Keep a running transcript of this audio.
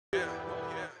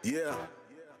Yeah.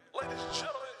 Ladies and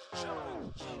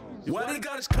gentlemen. What they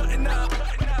got is cutting up.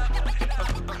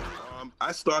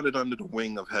 I started under the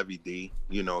wing of Heavy D.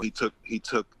 You know, he took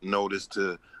notice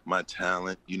to my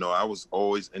talent. You know, I was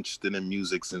always interested in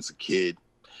music since a kid.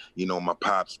 You know, my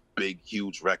pop's big,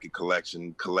 huge record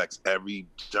collection collects every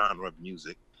genre of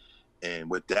music. And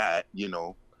with that, you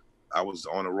know, I was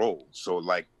on a roll. So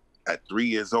like at 3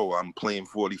 years old, I'm playing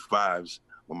 45s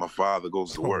when my father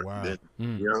goes to work. Wow. Then, you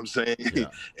know what I'm saying? Yeah.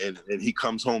 and he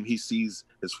comes home, he sees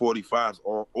his 45s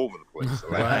all over the place. So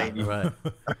like,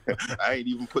 I ain't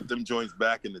even put them joints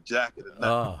back in the jacket.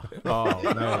 Oh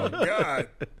man. God.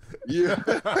 Yeah.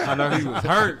 I know he was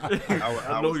hurt.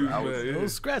 I know he was Don't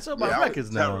scratch up my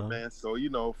records now. Terror, man. So, you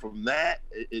know, from that,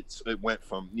 it went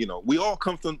from, you know, we all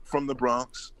come from the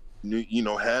Bronx. You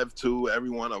know, have to,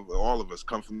 all of us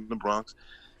come from the Bronx,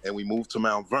 and we moved to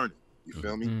Mt Vernon. You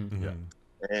feel me? Mm-hmm. Yeah.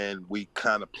 And we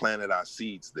kind of planted our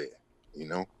seeds there, you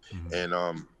know?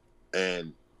 Mm-hmm.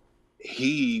 And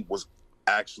he was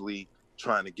actually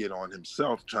trying to get on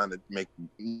himself, trying to make,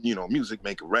 you know, music,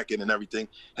 make a record and everything,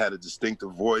 had a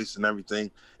distinctive voice and everything.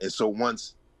 And so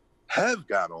once Hev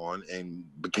got on and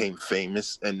became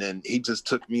famous, and then he just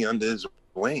took me under his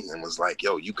wing and was like,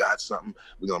 yo, you got something,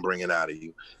 we're gonna bring it out of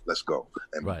you, let's go.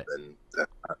 And, and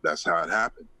that's how it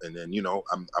happened. And then, you know,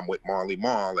 I'm with Marley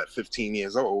Marl at 15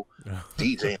 years old,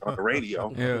 DJing on the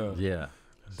radio. Yeah.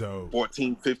 Dope.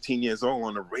 14, 15 years old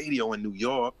on the radio in New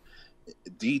York,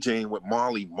 DJing with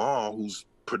Marley Marl, who's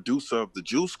producer of the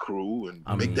Juice Crew and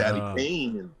Big Daddy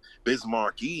Kane and Biz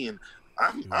Markie, and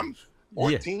I'm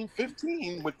 14,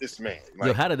 15 with this man. Like,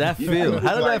 yo, how did that feel?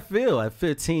 How did that feel at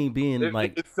 15 being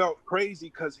like? It felt crazy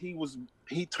because he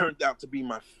turned out to be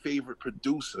my favorite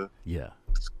producer. Yeah.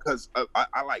 Because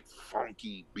I like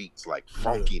funky beats, like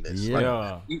funkiness.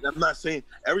 Yeah. Like, I'm not saying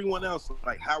everyone else,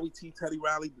 like Howie T, Teddy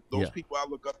Riley, those people I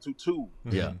look up to too.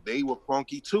 Yeah. They were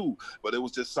funky too, but it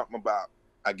was just something about,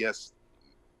 I guess,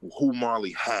 who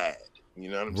Marley had. You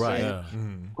know what I'm saying? Yeah.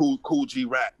 Mm-hmm. Cool G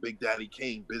Rap, Big Daddy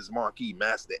Kane, Biz Markie,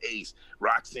 Master Ace,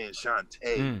 Roxanne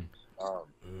Shante.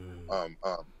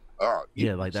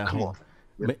 Like that. Come on.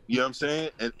 You know what I'm saying?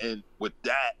 And with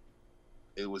that,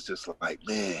 it was just like,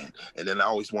 man. And then I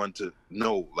always wanted to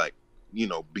know, like, you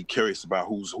know, be curious about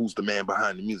who's the man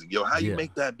behind the music. Yo, how you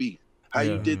make that beat? How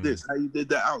you did this? How you did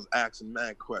that? I was asking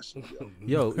mad questions.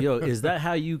 Yo, is that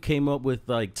how you came up with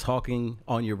like talking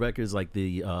on your records, like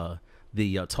the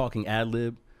talking ad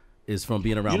lib is from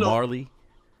being around Marley?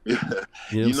 Yeah.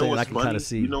 You know what I'm saying? I can kind of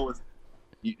see. You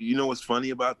know what's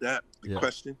funny about that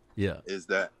question? Yeah. Is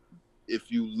that if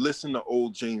you listen to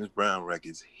old James Brown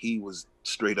records, he was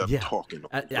straight up talking.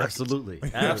 Absolutely.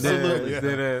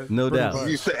 No doubt.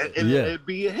 You said, and it'd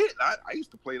be a hit. I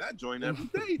used to play that joint every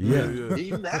day. He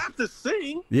didn't have to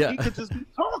sing. He could just be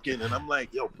talking. And I'm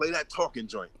like, yo, play that talking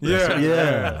joint.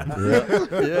 Yeah. I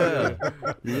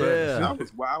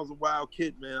was a wild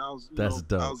kid, man. I was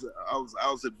dope. I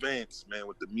was advanced, man,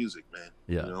 with the music, man.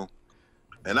 Yeah. You know?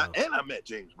 And I met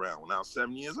James Brown when I was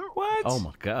 7 years old. What? Oh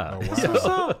my God. Oh,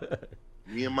 wow.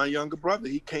 Me and my younger brother,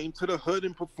 he came to the hood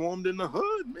and performed in the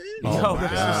hood, man. Oh,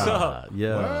 that's what's up.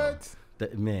 Yeah. What?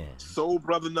 Man. Soul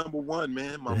brother #1,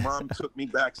 man. My mom took me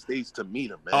backstage to meet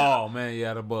him, man. Oh man, you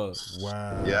had a buzz.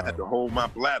 Wow. Yeah, I had to hold my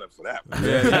bladder for that.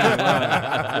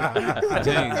 Yeah.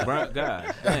 James Brown,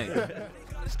 God dang.